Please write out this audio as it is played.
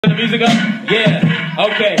The music up? Yeah.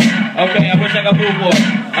 Okay. I wish I could move more.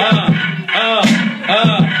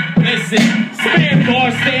 Listen. Spin bar,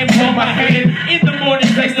 stand on my hand. In the morning,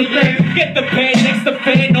 next to bed. Get the pen, next to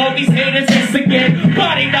fan. All these haters, yes again.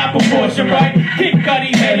 Body not proportion, right? Kid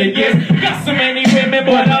Cudi headed, yes. Got so many women,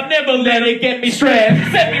 but I'll never let it get me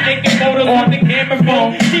stressed. Send me naked photos on the camera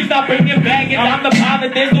phone. She's not bringing baggage. I'm the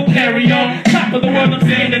pilot, there's no carry on. Top of the world, I'm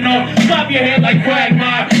standing on. Bob your head like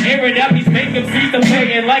Quagmire. Airing out these makeup seats, I'm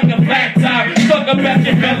playing like a flat tire. Talk about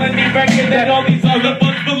your felony record that all these other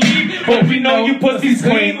ones believe. But we know you pussies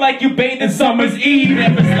clean like you bathed in summer's eve.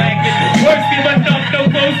 Never slacking. Words give enough, no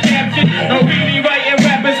closed caption. No really writing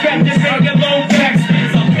rappers, scratching, making low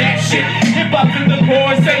backspins. I'm that shit. Hip hop to the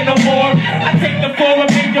core, say no more. I take the floor and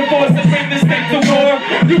make your force to bring this thing to war.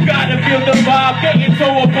 You gotta feel the vibe, getting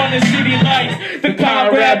toe up on the city lights. The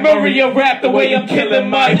Conrad Murray rap the way I'm killing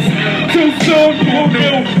mics. Too soon, who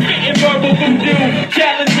knew? Getting verbal voodoo.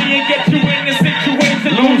 Challenge me and get you in the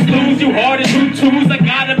situation. Lose, you hard as twos. I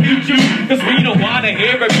gotta mute you, cause we don't wanna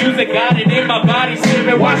hear it. Music got it in my body,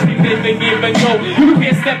 spirit. Watch me live and give and go. You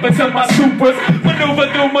can't step into my supers.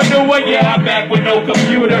 Maneuver, yeah, I'm back with no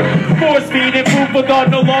computer. Force feed and proof of God,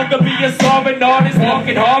 no longer be a starving artist.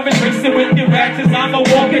 Walking harvest, racing with your actions. I'm a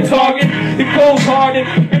walking target. The cold-hearted,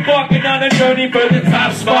 embarking on a journey for the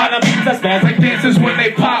top spot. I'm beats that spaz like dancers when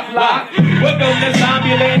they pop lock. Welcome to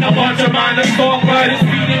Zombieland, a bunch of minor songwriters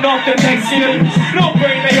feeding off the next shit. No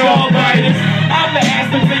brain, they all writers. I'm the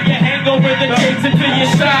aspect to your hangover, the chase into your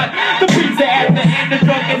shot. The pizza at the end, the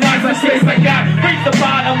drunken nights, I space I got. Reach the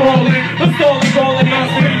bottom, rolling, the stolen rolling on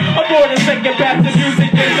street. Aboard and second back to music,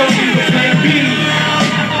 there's no need for plan B.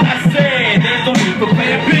 I said, there's no need for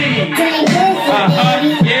plan B.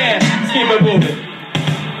 Yeah, let's keep it moving.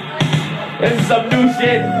 This is some new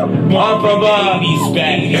shit off of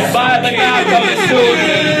by the guy from the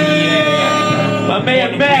studio. My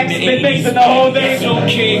man Max been mixing the whole thing.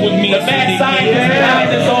 The mad scientist behind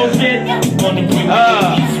this whole shit.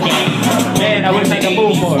 Man, I wish I could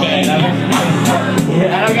move more, man.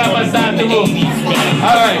 I don't got much time to move.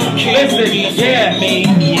 Alright, listen, yeah.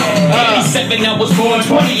 87, I was born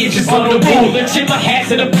 20 inches on the ruler. Chip my hat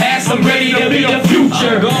to the past, I'm ready to be the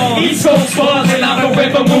future. East Coast fuzz and I'm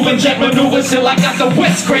forever moving. Jet maneuvers till I got the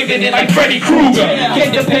West craving it like Freddy Krueger.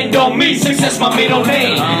 Can't depend on me, success my middle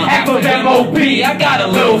name. Half of M.O.P., I got a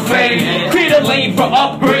little fame. Create a lane for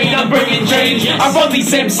upgrade, I'm bringing change. I run these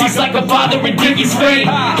MCs like a father in Diggie's fame.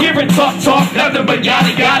 Hearing talk, nothing but yada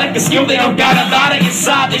yada. Cause skill they don't got a lot of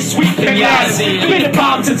inside, they sweet pinatas. Been a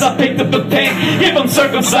problem since I picked up the pen. If I'm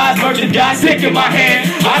circumcised, merchandise, stick in my hand.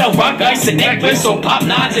 I don't rock ice and necklace or pop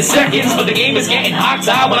nines in seconds. But the game is getting hot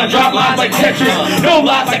when I drop lines like Tetris. No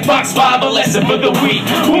lies like Fox 5, a lesson for the weak.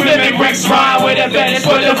 Who mimic Rex rhyme with a Venice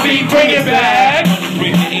for the beat, bring it back.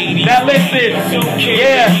 Now listen,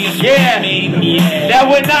 yeah. Now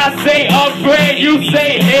when I say upgrade, you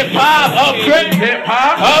say hip hop. Upgrade, hip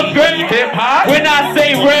hop. Upgrade, hip hop. When I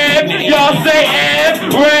say rap, y'all say F.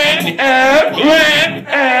 Rap.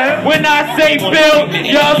 When I say build,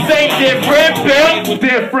 y'all say different.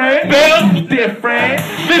 Build, different.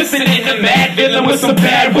 Listen in the mad villain with some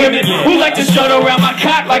bad women who like to strut around my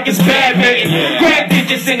cock like it's badminton. Grab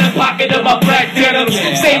digits in the pocket of my black denims.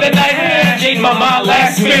 Say the night, changed my mind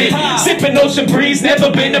last minute. Sipping ocean breeze,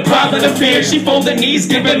 never been a problem to fear. She folding knees,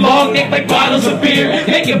 giving long neck like bottles of beer.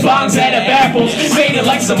 Making bongs out of apples, faded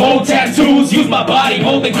like some old tattoos. Use my body,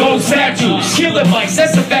 holding gold statues. Killing mics,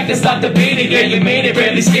 that's a fact that's not debated. Yeah, you made it,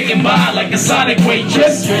 barely sticking by like a sonic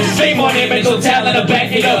waitress. Fame on image, no talent to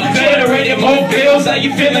back it up. Generating more bills, now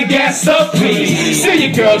you feeling gassed up, please. Still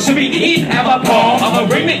your girl should be eating out my palm.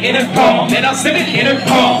 I'ma ring it in her palm, then I'll sip it in her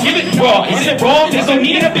palm. Give it raw, is it wrong? There's no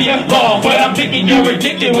need to be a law. But I'm thinking you're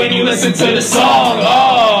addicted when you listen to the song.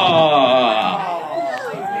 Oh.